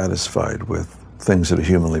be satisfied with things that are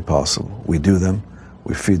humanly possible. We do them.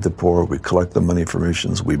 We feed the poor, we collect the money for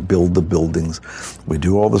missions, we build the buildings, we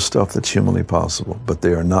do all the stuff that's humanly possible, but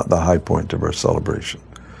they are not the high point of our celebration.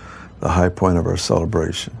 The high point of our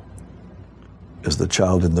celebration is the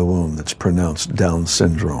child in the womb that's pronounced Down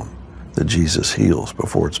syndrome, that Jesus heals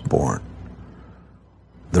before it's born.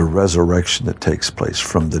 The resurrection that takes place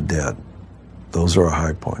from the dead, those are our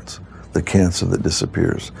high points. The cancer that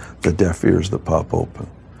disappears, the deaf ears that pop open,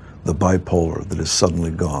 the bipolar that is suddenly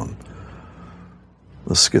gone,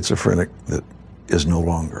 the schizophrenic that is no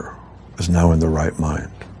longer, is now in the right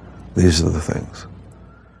mind. These are the things.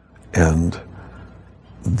 And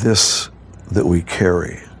this that we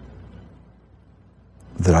carry,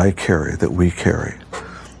 that I carry, that we carry,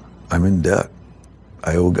 I'm in debt.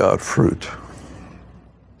 I owe God fruit.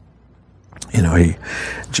 You know,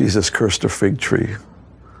 Jesus cursed a fig tree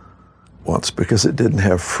once because it didn't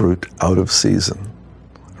have fruit out of season.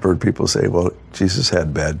 I've heard people say, well, Jesus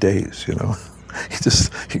had bad days, you know.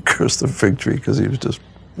 He cursed the fig tree because he was just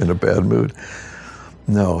in a bad mood.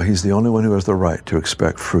 No, he's the only one who has the right to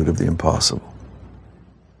expect fruit of the impossible.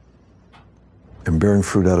 And bearing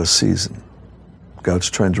fruit out of season, God's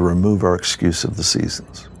trying to remove our excuse of the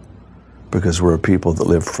seasons, because we're a people that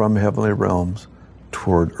live from heavenly realms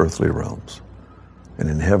toward earthly realms. And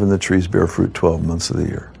in heaven, the trees bear fruit 12 months of the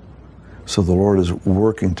year. So the Lord is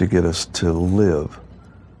working to get us to live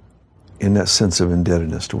in that sense of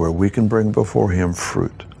indebtedness to where we can bring before him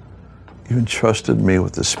fruit. You entrusted me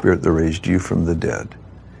with the Spirit that raised you from the dead.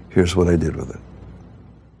 Here's what I did with it.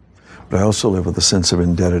 But I also live with a sense of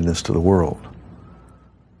indebtedness to the world,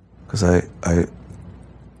 because I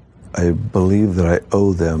believe that I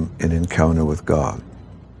owe them an encounter with God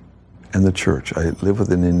and the church. I live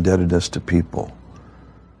with an indebtedness to people.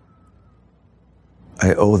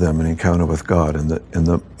 I owe them an encounter with God in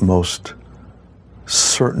the most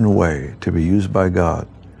certain way to be used by God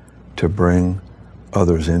to bring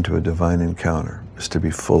others into a divine encounter is to be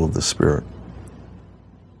full of the Spirit.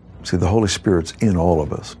 See, the Holy Spirit's in all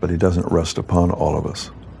of us, but he doesn't rest upon all of us.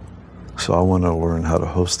 So I want to learn how to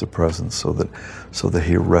host the presence so that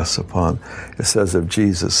he rests upon. It says of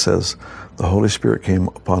Jesus, says the Holy Spirit came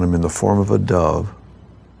upon him in the form of a dove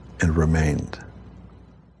and remained.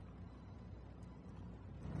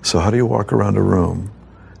 So how do you walk around a room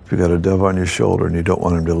if you got a dove on your shoulder and you don't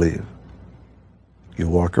want him to leave? You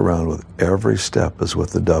walk around with every step is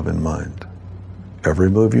with the dove in mind. Every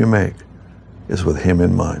move you make is with him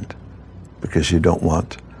in mind, because you don't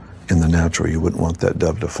want, in the natural, you wouldn't want that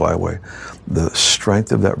dove to fly away. The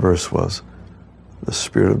strength of that verse was, the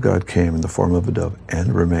Spirit of God came in the form of a dove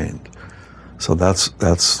and remained. So that's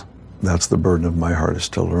the burden of my heart, is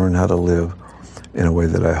to learn how to live in a way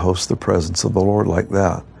that I host the presence of the Lord like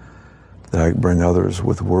that I bring others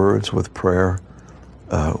with words, with prayer,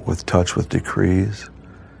 with touch, with decrees,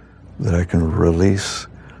 that I can release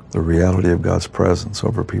the reality of God's presence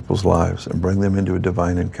over people's lives and bring them into a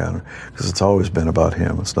divine encounter, because it's always been about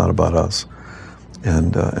him. It's not about us.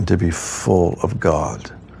 And to be full of God.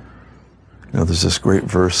 You know, there's this great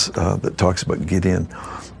verse that talks about Gideon.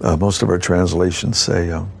 Most of our translations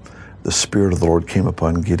say the Spirit of the Lord came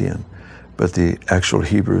upon Gideon. But the actual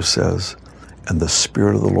Hebrew says, and the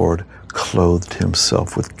Spirit of the Lord clothed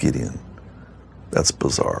himself with Gideon. That's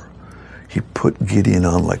bizarre. He put Gideon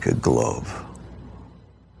on like a glove.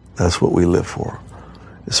 That's what we live for,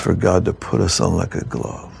 is for God to put us on like a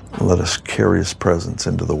glove and let us carry his presence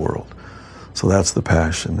into the world. So that's the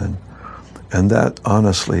passion. And that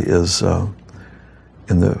honestly is,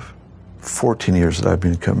 in the 14 years that I've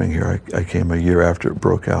been coming here, I came a year after it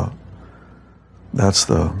broke out. That's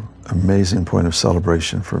the amazing point of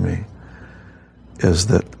celebration for me, is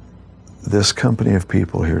that this company of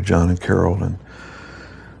people here, John and Carol and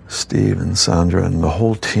Steve and Sandra and the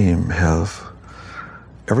whole team, have,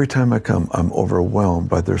 every time I come, I'm overwhelmed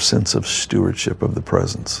by their sense of stewardship of the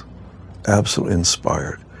presence. Absolutely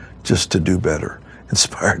inspired just to do better,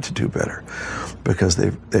 inspired to do better, because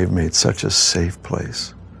they've made such a safe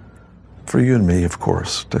place. For you and me, of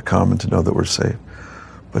course, to come and to know that we're safe.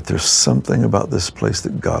 But there's something about this place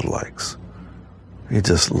that God likes. He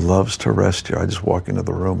just loves to rest here. I just walk into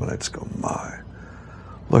the room and I just go, my,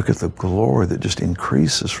 look at the glory that just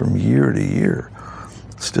increases from year to year.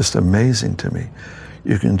 It's just amazing to me.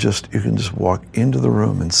 You can just walk into the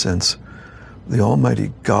room and sense the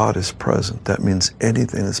Almighty God is present. That means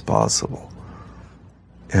anything is possible.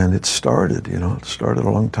 And it started a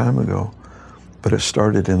long time ago, but it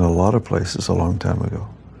started in a lot of places a long time ago,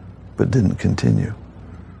 but didn't continue.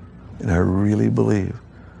 And I really believe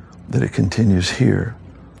that it continues here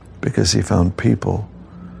because he found people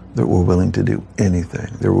that were willing to do anything.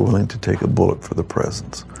 They were willing to take a bullet for the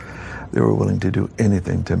presence. They were willing to do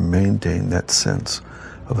anything to maintain that sense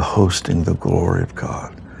of hosting the glory of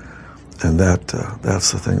God. And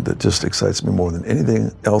that's the thing that just excites me more than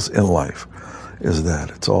anything else in life, is that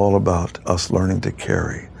it's all about us learning to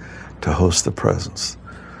carry, to host the presence,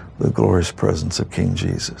 the glorious presence of King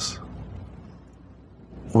Jesus.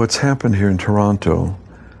 What's happened here in Toronto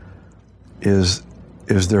is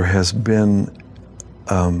there has been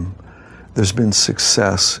there's been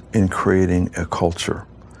success in creating a culture,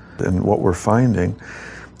 and what we're finding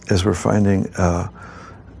is we're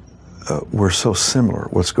so similar.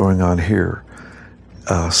 What's going on here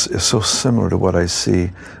is so similar to what I see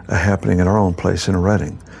happening in our own place in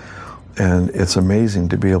Reading, and it's amazing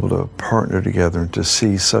to be able to partner together and to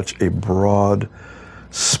see such a broad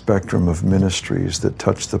spectrum of ministries that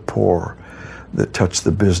touch the poor, that touch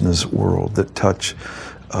the business world, that touch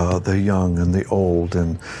the young and the old,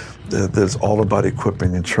 and that's all about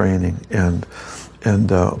equipping and training. And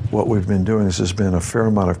what we've been doing is there's been a fair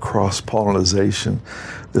amount of cross-pollination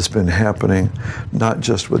that's been happening, not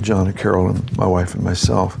just with John and Carol and my wife and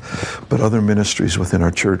myself, but other ministries within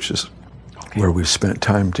our churches, where we've spent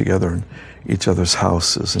time together in each other's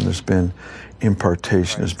houses, and there's been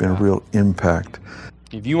impartation, there's been real impact.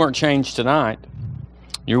 If you weren't changed tonight,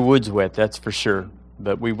 your wood's wet, that's for sure,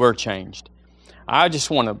 but we were changed. I just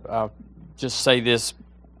want to just say this.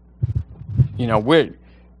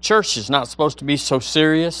 Church is not supposed to be so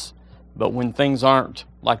serious, but when things aren't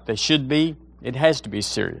like they should be, it has to be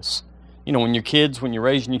serious. When you're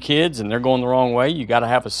raising your kids and they're going the wrong way, you got to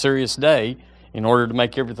have a serious day in order to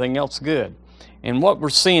make everything else good. And what we're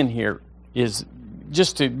seeing here is,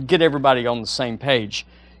 just to get everybody on the same page,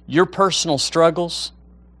 your personal struggles,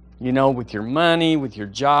 with your money, with your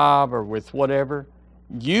job, or with whatever,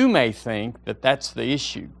 you may think that that's the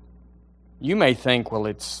issue. You may think, well,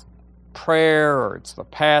 it's prayer, or it's the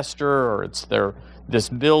pastor, or it's this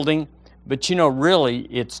building. But really,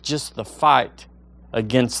 it's just the fight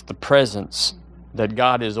against the presence that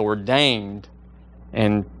God has ordained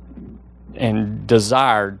and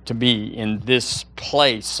desired to be in this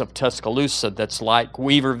place of Tuscaloosa that's like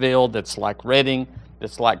Weaverville, that's like Reading,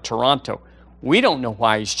 that's like Toronto. We don't know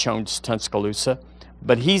why He's chosen Tuscaloosa,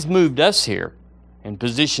 but He's moved us here and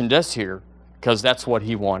positioned us here because that's what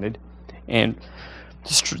He wanted. And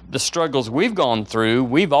the struggles we've gone through,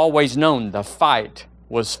 we've always known the fight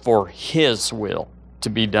was for His will to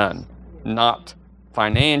be done, not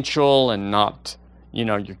financial, and not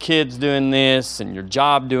your kids doing this and your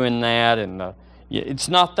job doing that, and it's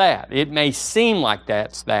not that. It may seem like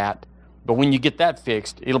that's that, but when you get that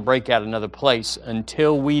fixed, it'll break out another place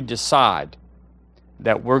until we decide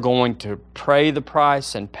that we're going to pay the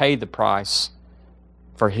price and pay the price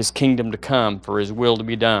for His kingdom to come, for His will to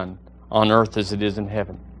be done on earth as it is in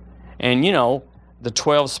heaven. And the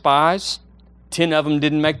 12 spies, 10 of them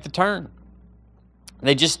didn't make the turn.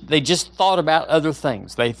 They just thought about other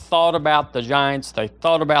things. They thought about the giants, they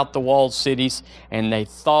thought about the walled cities, and they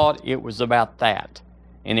thought it was about that.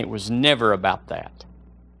 And it was never about that.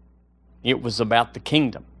 It was about the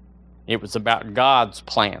kingdom. It was about God's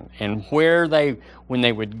plan. And when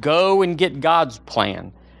they would go and get God's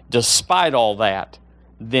plan, despite all that,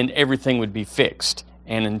 then everything would be fixed.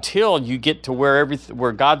 And until you get to where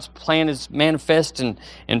God's plan is manifest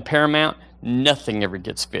and paramount, nothing ever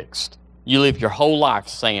gets fixed. You live your whole life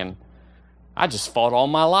saying, I just fought all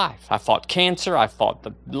my life. I fought cancer, I fought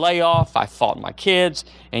the layoff, I fought my kids,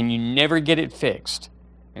 and you never get it fixed.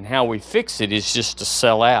 And how we fix it is just to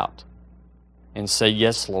sell out and say,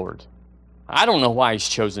 yes, Lord. I don't know why He's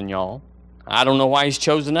chosen y'all. I don't know why He's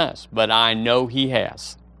chosen us, but I know He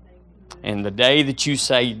has. And the day that you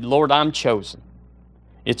say, Lord, I'm chosen,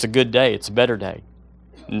 it's a good day, it's a better day.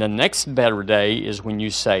 And the next better day is when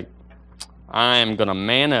you say, I am going to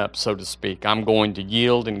man up, so to speak. I'm going to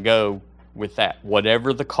yield and go with that,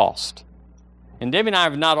 whatever the cost. And Debbie and I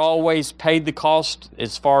have not always paid the cost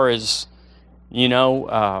as far as, we've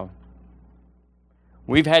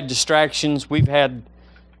had distractions. We've had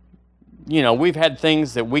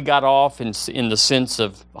things that we got off in the sense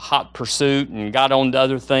of hot pursuit and got on to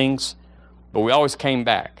other things. But we always came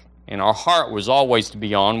back. And our heart was always to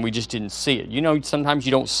be on. We just didn't see it. Sometimes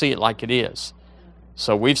you don't see it like it is.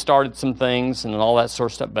 So we've started some things and all that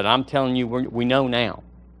sort of stuff, but I'm telling you, we know now.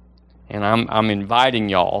 And I'm inviting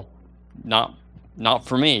y'all, not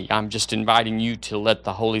for me, I'm just inviting you to let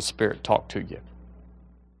the Holy Spirit talk to you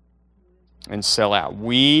and sell out.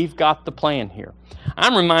 We've got the plan here.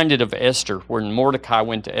 I'm reminded of Esther, when Mordecai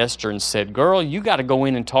went to Esther and said, girl, you got to go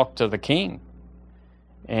in and talk to the king,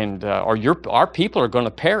 and or our people are going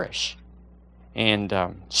to perish. And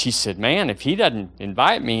she said, man, if he doesn't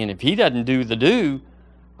invite me and if he doesn't do the do,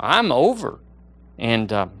 I'm over.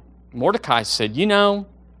 And Mordecai said,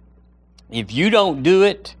 if you don't do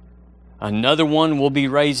it, another one will be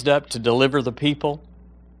raised up to deliver the people,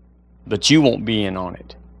 but you won't be in on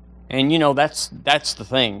it. And that's the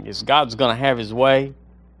thing, is God's going to have His way,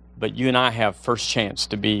 but you and I have first chance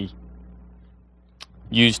to be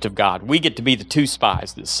used of God. We get to be the 2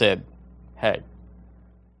 spies that said, hey,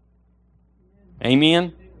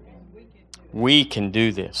 amen? We can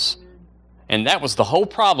do this. And that was the whole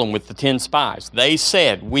problem with the 10 spies. They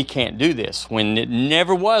said, we can't do this, when it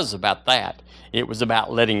never was about that. It was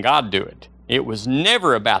about letting God do it. It was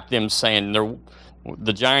never about them saying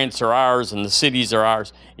the giants are ours and the cities are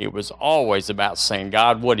ours. It was always about saying,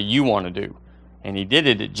 God, what do you want to do? And He did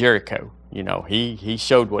it at Jericho. He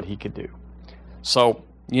showed what He could do. So,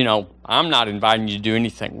 I'm not inviting you to do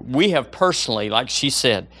anything. We have personally, like she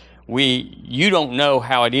said, you don't know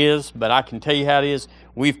how it is, but I can tell you how it is.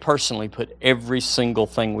 We've personally put every single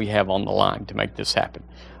thing we have on the line to make this happen.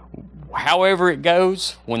 However it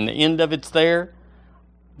goes, when the end of it's there,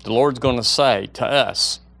 the Lord's going to say to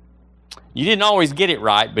us, you didn't always get it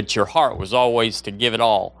right, but your heart was always to give it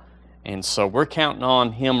all. And so we're counting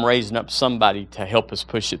on Him raising up somebody to help us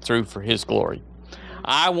push it through for His glory.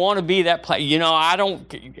 I want to be that place. You know, I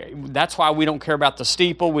don't, that's why we don't care about the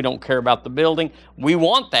steeple. We don't care about the building. We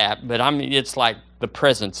want that, but I mean, it's like the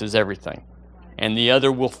presence is everything. And the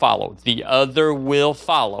other will follow. The other will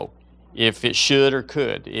follow. If it should or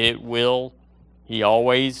could, it will. He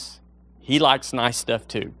likes nice stuff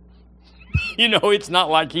too. You know, it's not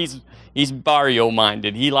like he's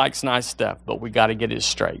barrio-minded. He likes nice stuff, but we got to get it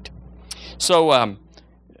straight. So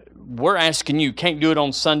we're asking you, can't do it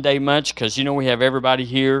on Sunday much because, you know, we have everybody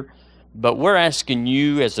here, but we're asking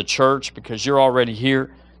you as a church, because you're already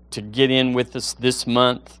here, to get in with us this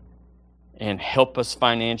month and help us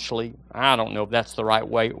financially. I don't know if that's the right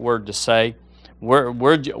word to say.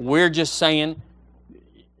 We're just saying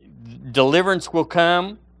deliverance will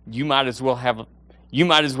come. You might as well have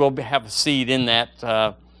a seed in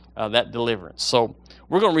that deliverance. So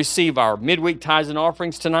we're going to receive our midweek tithes and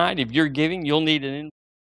offerings tonight. If you're giving, you'll need an